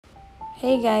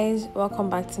Hey guys,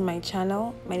 welcome back to my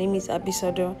channel. My name is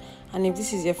Abisodo, and if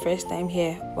this is your first time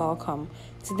here, welcome.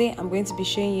 Today I'm going to be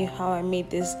showing you how I made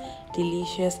this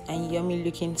delicious and yummy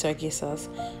looking turkey sauce.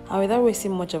 And without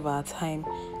wasting much of our time,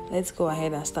 let's go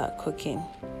ahead and start cooking.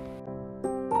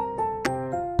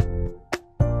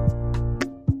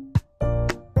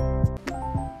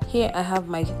 Here I have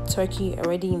my turkey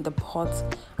already in the pot,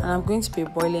 and I'm going to be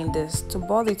boiling this. To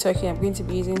boil the turkey, I'm going to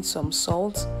be using some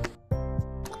salt.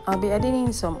 I'll be adding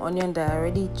in some onion that I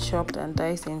already chopped and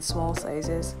diced in small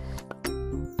sizes.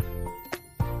 I'm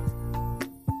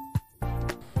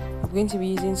going to be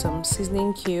using some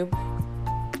seasoning cube.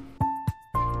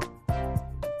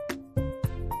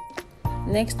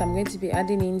 Next, I'm going to be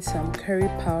adding in some curry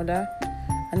powder,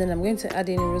 and then I'm going to add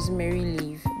in rosemary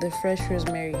leaf, the fresh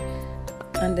rosemary,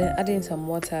 and then add in some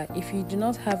water. If you do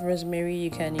not have rosemary,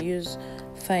 you can use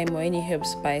thyme or any herb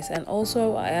spice. And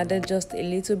also I added just a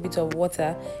little bit of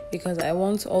water because I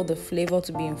want all the flavor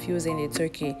to be infused in the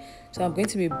turkey. So I'm going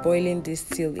to be boiling this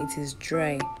till it is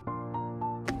dry.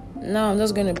 Now I'm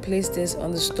just going to place this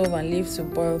on the stove and leave to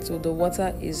boil till the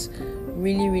water is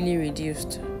really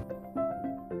reduced.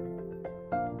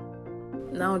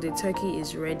 Now the turkey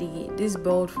is ready. This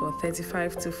boiled for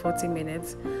 35 to 40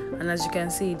 minutes, and as you can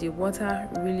see, the water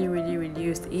really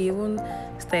reduced. It even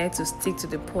started to stick to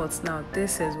the pot. Now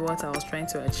this is what I was trying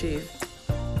to achieve.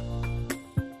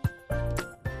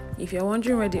 If you're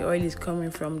wondering where the oil is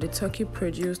coming from, the turkey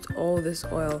produced all this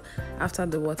oil after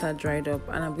the water dried up,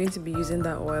 and I'm going to be using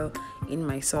that oil in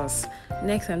my sauce.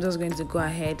 Next, I'm just going to go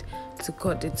ahead to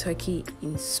cut the turkey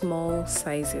in small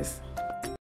sizes.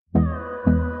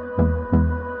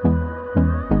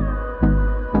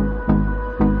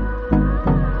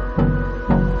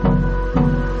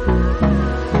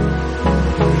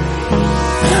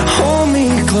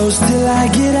 Close till I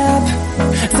get up.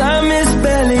 Time is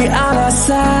barely on our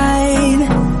side.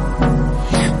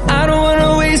 I don't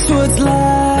wanna waste what's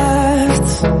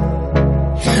left.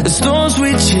 The storms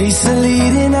we chase are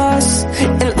leading us,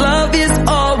 and love is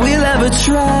all we'll ever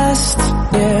trust.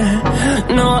 Yeah,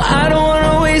 no, I don't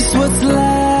wanna waste what's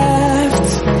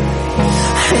left.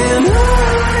 And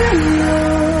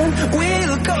on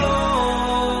we'll go.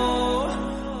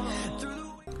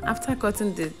 After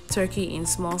cutting the turkey in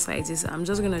small sizes, I'm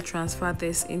just going to transfer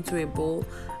this into a bowl,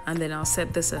 and then I'll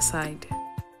set this aside.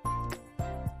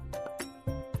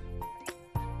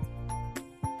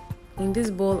 In this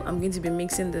bowl, I'm going to be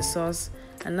mixing the sauce,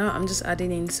 and now I'm just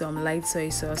adding in some light soy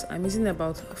sauce. I'm using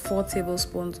about 4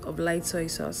 tablespoons of light soy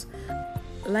sauce.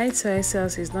 Light soy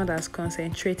sauce is not as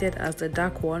concentrated as the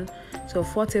dark one, so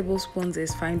 4 tablespoons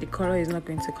is fine. The color is not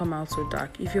going to come out so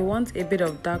dark. If you want a bit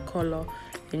of dark color,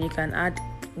 then you can add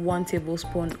 1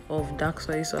 tablespoon of dark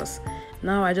soy sauce.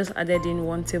 Now I just added in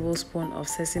 1 tablespoon of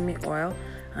sesame oil,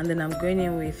 and then I'm going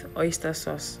in with oyster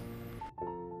sauce.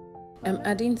 I'm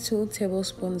adding 2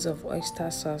 tablespoons of oyster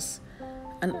sauce,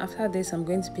 and after this I'm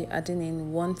going to be adding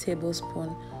in 1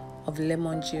 tablespoon of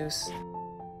lemon juice.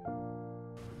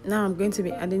 Now I'm going to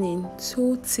be adding in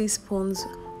 2 teaspoons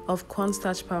of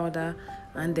cornstarch powder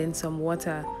and then some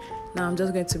water. Now I'm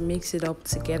just going to mix it up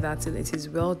together till it is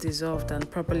well dissolved and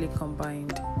properly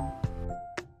combined.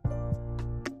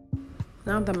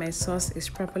 Now that my sauce is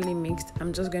properly mixed,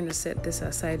 I'm just going to set this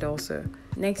aside also.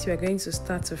 Next, we are going to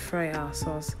start to fry our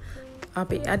sauce. I'll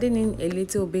be adding in a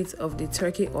little bit of the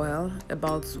turkey oil,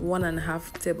 about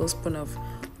 1.5 tablespoons of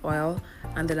oil,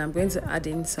 and then I'm going to add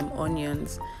in some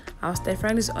onions. I'll stir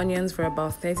fry these onions for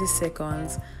about 30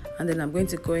 seconds, and then I'm going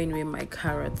to go in with my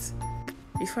carrots.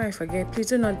 Before I forget, please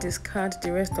do not discard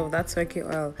the rest of that turkey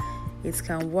oil. It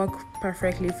can work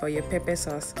perfectly for your pepper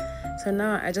sauce. So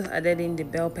now I just added in the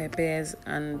bell peppers,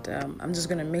 and I'm just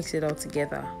going to mix it all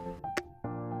together.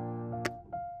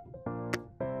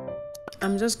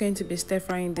 I'm just going to be stir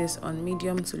frying this on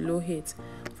medium to low heat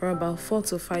for about 4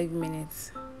 to 5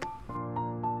 minutes.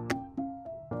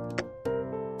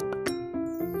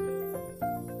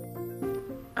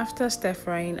 After stir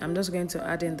frying, I'm just going to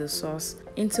add in the sauce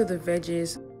into the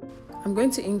veggies. I'm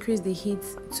going to increase the heat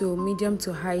to medium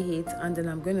to high heat, and then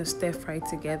I'm going to stir fry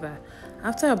together.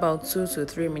 After about 2 to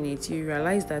 3 minutes, you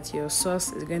realize that your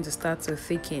sauce is going to start to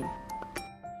thicken.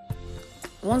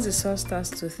 Once the sauce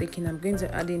starts to thicken, I'm going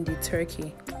to add in the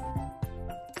turkey.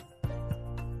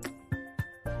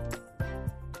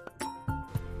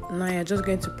 Now you're just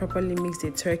going to properly mix the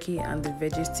turkey and the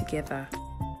veggies together.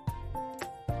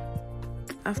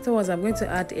 Afterwards, I'm going to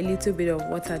add a little bit of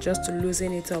water just to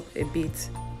loosen it up a bit.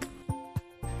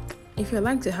 If you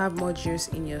like to have more juice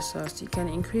in your sauce, you can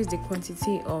increase the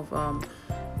quantity of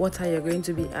water you're going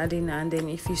to be adding, and then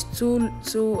if it's too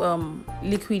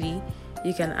liquidy,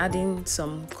 You can add in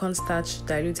some cornstarch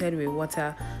diluted with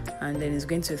water, and then it's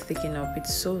going to thicken up.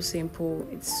 It's so simple,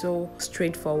 it's so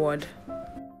straightforward.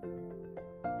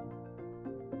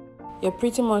 You're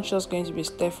pretty much just going to be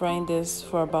stir frying this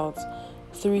for about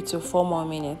 3 to 4 more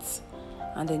minutes,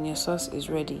 and then your sauce is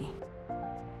ready.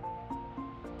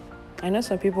 I know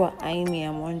some people are eyeing me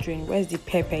and wondering, where's the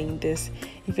pepper in this?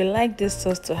 If you like this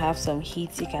sauce to have some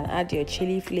heat, you can add your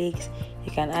chili flakes,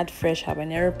 you can add fresh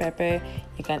habanero pepper,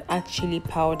 you can add chili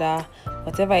powder,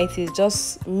 whatever it is,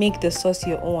 just make the sauce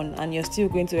your own and you're still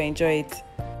going to enjoy it.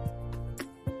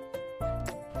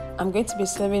 I'm going to be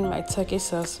serving my turkey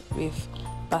sauce with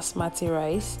basmati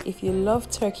rice. If you love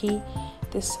turkey,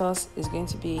 this sauce is going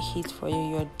to be a hit for you.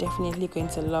 You're definitely going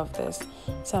to love this.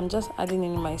 So I'm just adding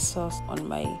in my sauce on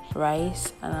my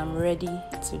rice and I'm ready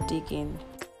to dig in.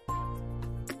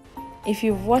 If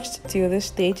you've watched till this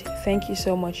stage, thank you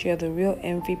so much. You're the real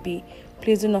MVP.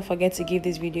 Please do not forget to give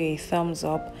this video a thumbs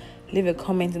up. Leave a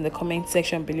comment in the comment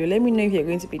section below. Let me know if you're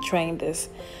going to be trying this.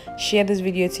 Share this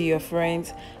video to your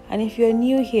friends. And if you're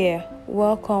new here,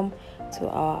 welcome to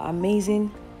our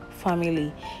amazing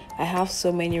family. I have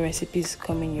so many recipes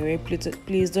coming your way.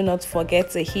 Please do not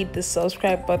forget to hit the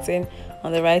subscribe button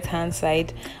on the right hand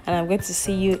side, and I'm going to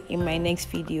see you in my next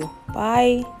video.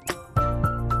 Bye.